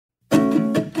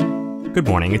Good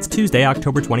morning, it's Tuesday,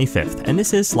 October 25th, and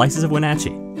this is Slices of Wenatchee.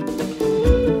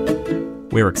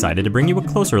 We're excited to bring you a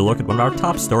closer look at one of our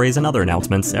top stories and other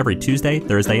announcements every Tuesday,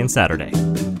 Thursday, and Saturday.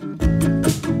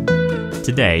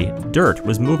 Today, dirt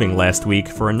was moving last week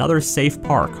for another safe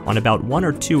park on about 1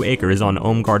 or 2 acres on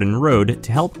Ohm Garden Road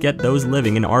to help get those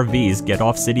living in RVs get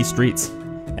off city streets.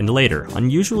 And later,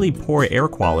 unusually poor air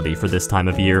quality for this time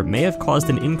of year may have caused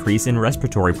an increase in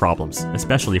respiratory problems,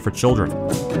 especially for children.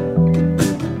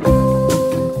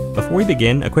 Before we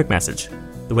begin, a quick message.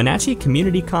 The Wenatchee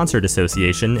Community Concert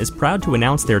Association is proud to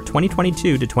announce their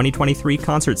 2022 to 2023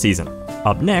 concert season.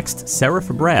 Up next, Seraph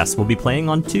Brass will be playing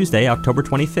on Tuesday, October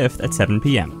 25th at 7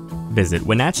 p.m. Visit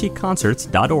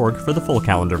WenatcheeConcerts.org for the full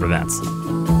calendar of events.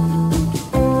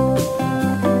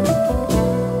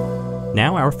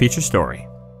 Now our feature story.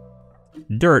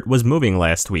 Dirt was moving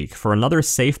last week for another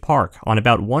safe park on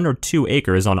about 1 or 2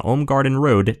 acres on Ohm Garden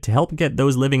Road to help get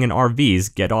those living in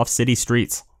RVs get off city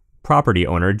streets. Property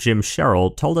owner Jim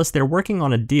Sherrill told us they're working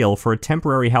on a deal for a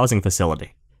temporary housing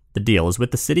facility. The deal is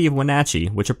with the city of Wenatchee,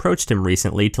 which approached him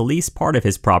recently to lease part of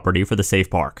his property for the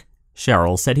safe park.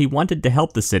 Sherrill said he wanted to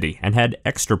help the city and had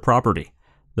extra property.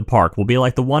 The park will be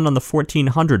like the one on the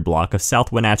 1400 block of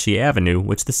South Wenatchee Avenue,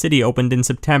 which the city opened in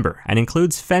September, and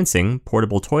includes fencing,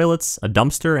 portable toilets, a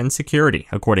dumpster, and security,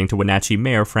 according to Wenatchee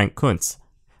Mayor Frank Kuntz.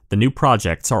 The new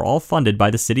projects are all funded by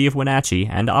the city of Wenatchee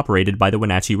and operated by the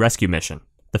Wenatchee Rescue Mission.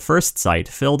 The first site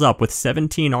filled up with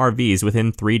 17 RVs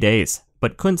within 3 days,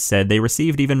 but Kuntz said they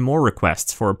received even more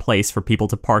requests for a place for people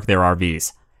to park their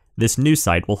RVs. This new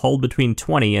site will hold between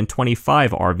 20 and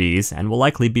 25 RVs and will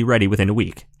likely be ready within a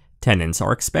week. Tenants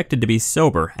are expected to be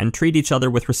sober and treat each other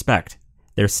with respect.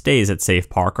 Their stays at Safe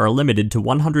Park are limited to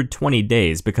 120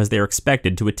 days because they are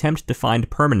expected to attempt to find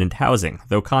permanent housing,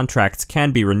 though contracts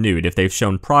can be renewed if they've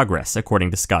shown progress,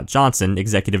 according to Scott Johnson,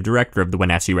 executive director of the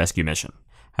Wenatchee Rescue Mission.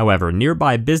 However,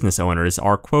 nearby business owners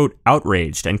are, quote,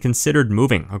 outraged and considered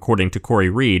moving, according to Corey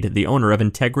Reed, the owner of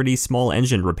Integrity Small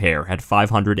Engine Repair at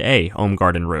 500A Ohm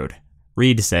Garden Road.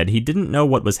 Reed said he didn't know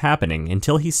what was happening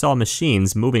until he saw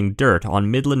machines moving dirt on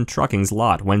Midland Trucking's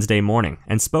lot Wednesday morning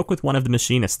and spoke with one of the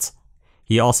machinists.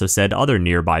 He also said other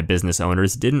nearby business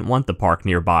owners didn't want the park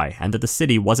nearby and that the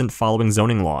city wasn't following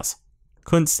zoning laws.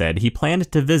 Kuntz said he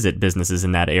planned to visit businesses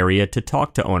in that area to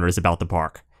talk to owners about the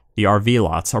park. The RV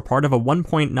lots are part of a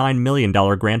 $1.9 million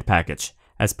grant package.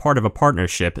 As part of a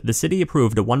partnership, the city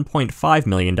approved a $1.5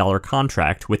 million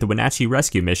contract with the Wenatchee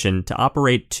Rescue Mission to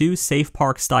operate 2 safe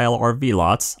park-style RV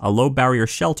lots, a low-barrier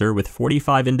shelter with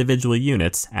 45 individual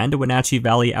units, and a Wenatchee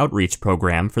Valley outreach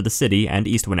program for the city and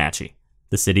East Wenatchee.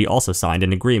 The city also signed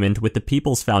an agreement with the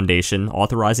People's Foundation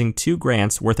authorizing 2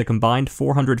 grants worth a combined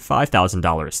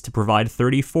 $405,000 to provide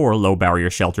 34 low-barrier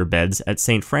shelter beds at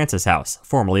St. Francis House,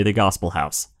 formerly the Gospel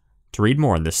House. To read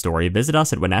more on this story, visit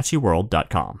us at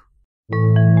WenatcheeWorld.com.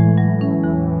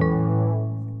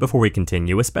 Before we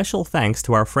continue, a special thanks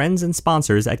to our friends and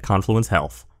sponsors at Confluence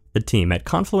Health. The team at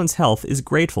Confluence Health is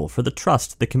grateful for the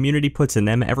trust the community puts in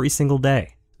them every single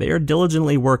day. They are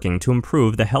diligently working to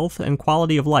improve the health and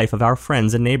quality of life of our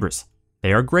friends and neighbors.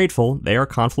 They are grateful they are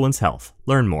Confluence Health.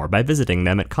 Learn more by visiting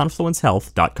them at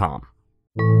confluencehealth.com.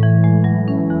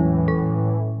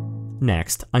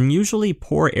 Next, unusually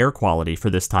poor air quality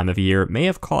for this time of year may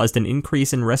have caused an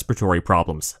increase in respiratory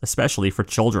problems, especially for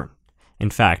children. In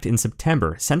fact, in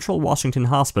September, Central Washington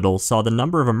Hospital saw the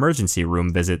number of emergency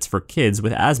room visits for kids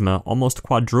with asthma almost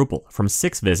quadruple, from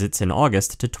 6 visits in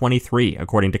August to 23,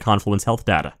 according to Confluence Health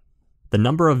data. The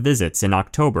number of visits in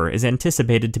October is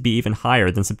anticipated to be even higher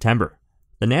than September.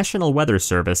 The National Weather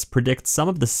Service predicts some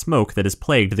of the smoke that has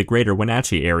plagued the greater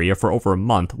Wenatchee area for over a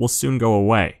month will soon go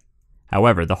away.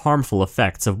 However, the harmful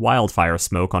effects of wildfire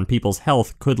smoke on people's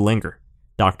health could linger.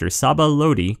 Dr. Saba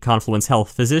Lodi, Confluence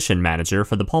Health physician manager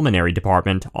for the pulmonary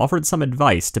department, offered some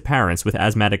advice to parents with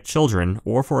asthmatic children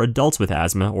or for adults with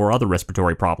asthma or other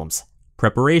respiratory problems.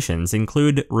 Preparations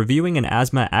include reviewing an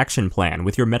asthma action plan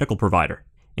with your medical provider,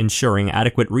 ensuring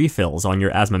adequate refills on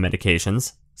your asthma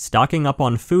medications, stocking up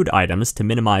on food items to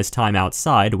minimize time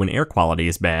outside when air quality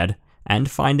is bad,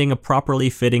 and finding a properly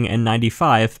fitting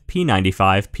N95,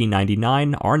 P95,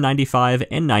 P99, R95,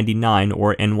 N99,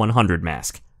 or N100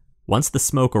 mask. Once the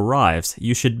smoke arrives,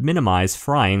 you should minimize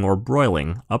frying or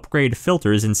broiling, upgrade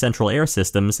filters in central air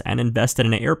systems, and invest in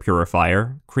an air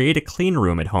purifier, create a clean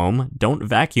room at home, don't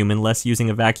vacuum unless using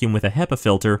a vacuum with a HEPA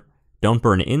filter, don't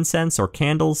burn incense or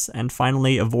candles, and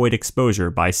finally avoid exposure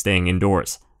by staying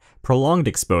indoors. Prolonged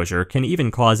exposure can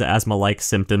even cause asthma-like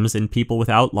symptoms in people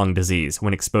without lung disease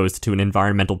when exposed to an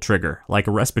environmental trigger, like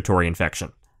a respiratory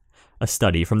infection. A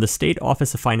study from the State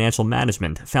Office of Financial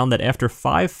Management found that after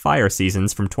 5 fire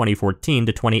seasons from 2014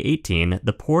 to 2018,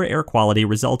 the poor air quality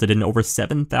resulted in over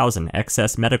 7,000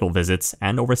 excess medical visits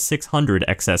and over 600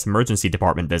 excess emergency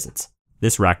department visits.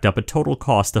 This racked up a total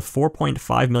cost of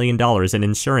 $4.5 million in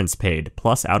insurance paid,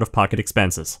 plus out-of-pocket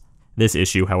expenses. This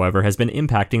issue, however, has been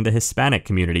impacting the Hispanic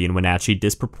community in Wenatchee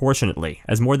disproportionately,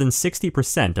 as more than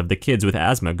 60% of the kids with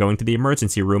asthma going to the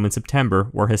emergency room in September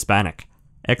were Hispanic.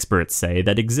 Experts say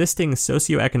that existing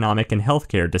socioeconomic and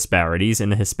healthcare disparities in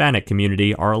the Hispanic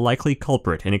community are a likely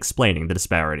culprit in explaining the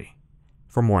disparity.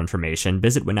 For more information,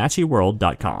 visit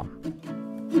WenatcheeWorld.com.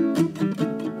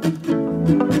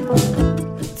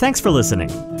 Thanks for listening.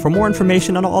 For more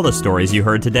information on all the stories you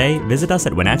heard today, visit us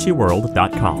at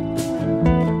WenatcheeWorld.com.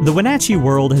 The Wenatchee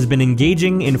World has been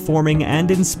engaging, informing, and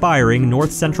inspiring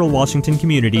North Central Washington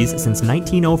communities since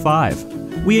 1905.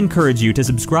 We encourage you to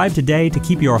subscribe today to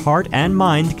keep your heart and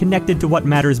mind connected to what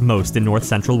matters most in North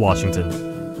Central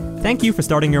Washington. Thank you for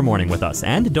starting your morning with us,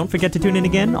 and don't forget to tune in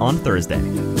again on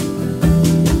Thursday.